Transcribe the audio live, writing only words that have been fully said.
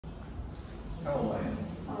How old are you?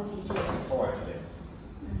 How did you? How are you today?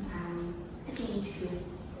 I think it's good.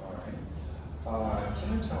 Alright. Can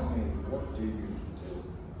you tell me what do you usually do?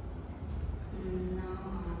 Now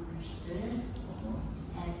I'm a student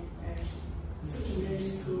at a secondary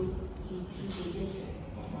school in T10 district.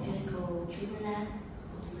 It's called Juvenile,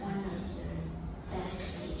 one of the best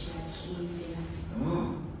teachers in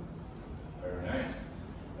Vietnam. Very nice.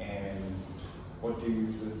 And what do you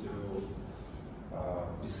usually do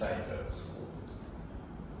beside the school?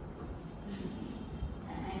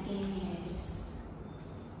 I think it's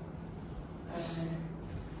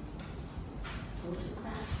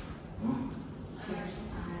photograph. Because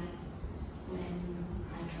when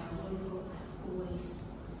I travel, I always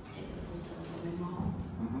take a photo for my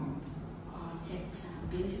mom. Or take some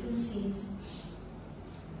beautiful scenes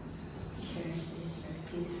because it's very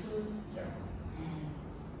beautiful. Yeah. And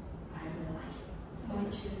I really like it. I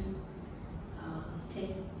want to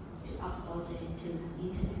upload it to the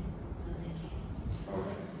internet so they can.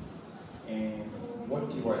 Alright. And what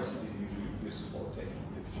device do you usually use for taking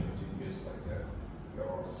pictures? Do you use like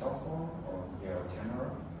your cell phone or your camera?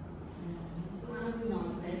 I'm not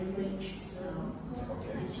very rich, so I don't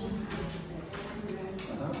Okay. have a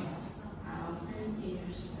camera. I often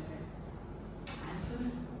use the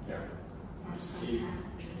iPhone Yeah. or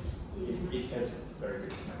sometimes just use my It has very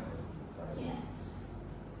good camera. Right? yes.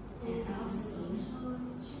 And I also use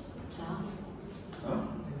 12. Huh?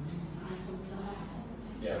 iPhone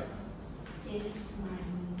 12. Yeah. It's my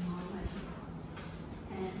mom iPhone.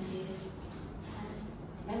 And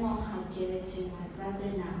my mom had given it to my brother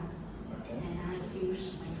now. Okay. And I use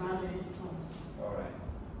my brother's phone. Alright.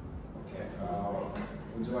 Okay.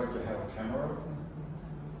 Would you like to have a camera?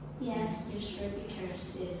 Yes, sure,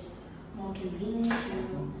 because it's more convenient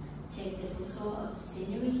to take the photo of the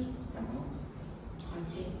scenery or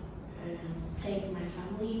take my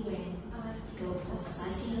family when go for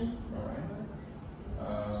sightseeing. Alright.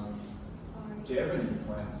 Do you have any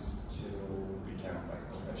plans to become like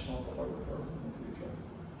a professional photographer in the future?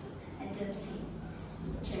 I don't think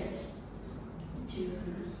because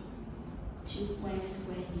to when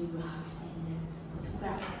you have in the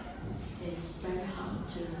photograph, it's very hard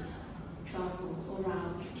to travel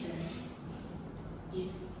around because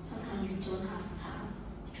sometimes you don't have time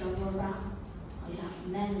to travel around or you have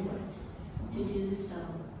many work to do so.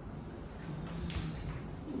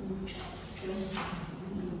 Just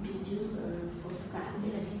do a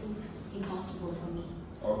photograph is impossible for me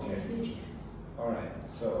Okay. in the future. Alright.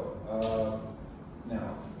 So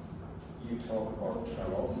now you talk about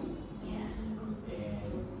travels. Yeah. And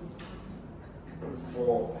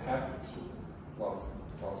for having lots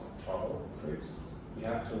of travel trips, you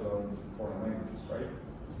have to learn foreign languages, right?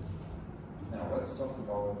 Now let's talk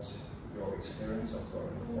about your experience of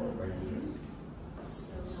learning foreign languages.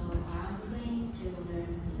 So I'm going to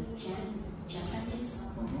learn Japanese.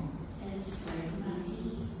 It's very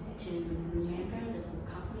easy to remember the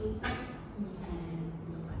vocabulary, and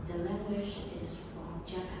the language is from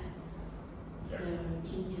Japan. Yeah. The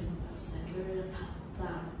kingdom of Sakura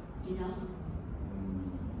flower, you know?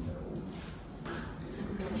 No. Is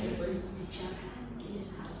it Because translate? the Japan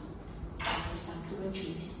is the Sakura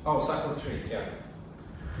trees. Oh, sakura tree, yeah.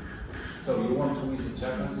 So you want to visit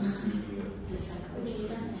Japan to see? The Sakura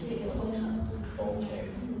trees and take a photo. Okay,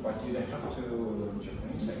 but you don't have to learn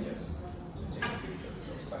Japanese, I guess, to take pictures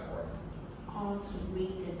of sakura. Or to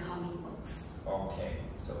read the comic books. Okay,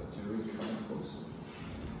 so do you read comic books?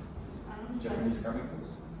 Japanese. Japanese comic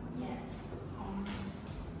books? Yeah.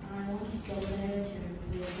 I want to go there to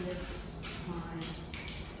visit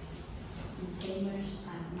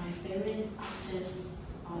my favorite artists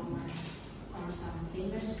or some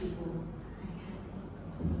famous people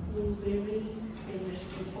who are very famous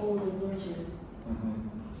in all the world too.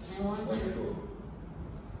 I want Like to. who?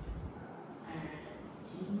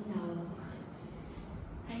 Do you know?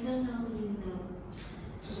 I don't know. You know.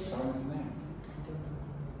 Just tell me the name.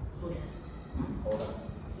 Buddha. Hold on.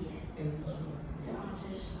 Yeah. The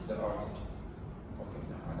artist. The artist. Okay,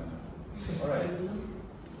 no, I don't know.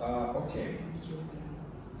 Alright. Okay.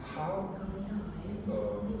 How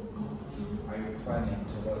are you planning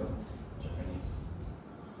to learn Japanese?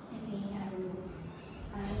 I think I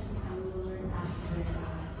will learn after I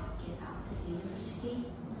get out of university.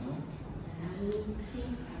 And I think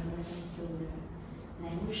I will learn to learn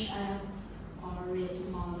language app or read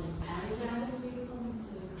more than paragraph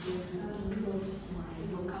to improve my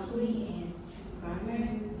vocabulary and grammar,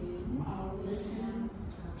 or listen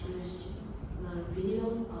to the video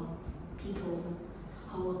of people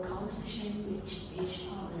hold conversation with each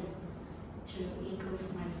other to improve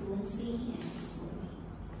my fluency and explore me.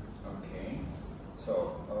 Okay. So,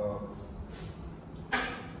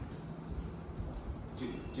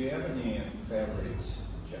 Do you have any favorite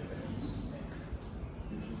Japanese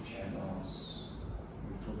YouTube channels,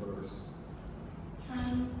 YouTubers?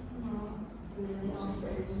 Not really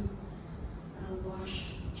often watch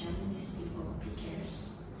Japanese people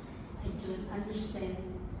because I don't understand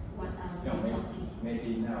what are they talking.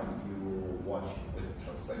 Maybe now you watch with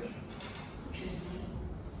translation. Interesting.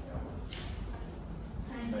 Yeah.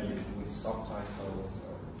 Maybe with subtitles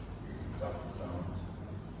or dubbed sound.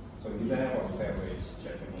 So you don't have a favorite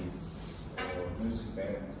Japanese or music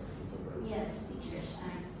band or YouTuber? Yes, because I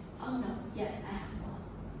have one.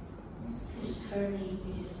 Her name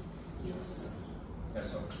is Ielts.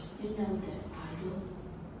 Yes, sir. You know the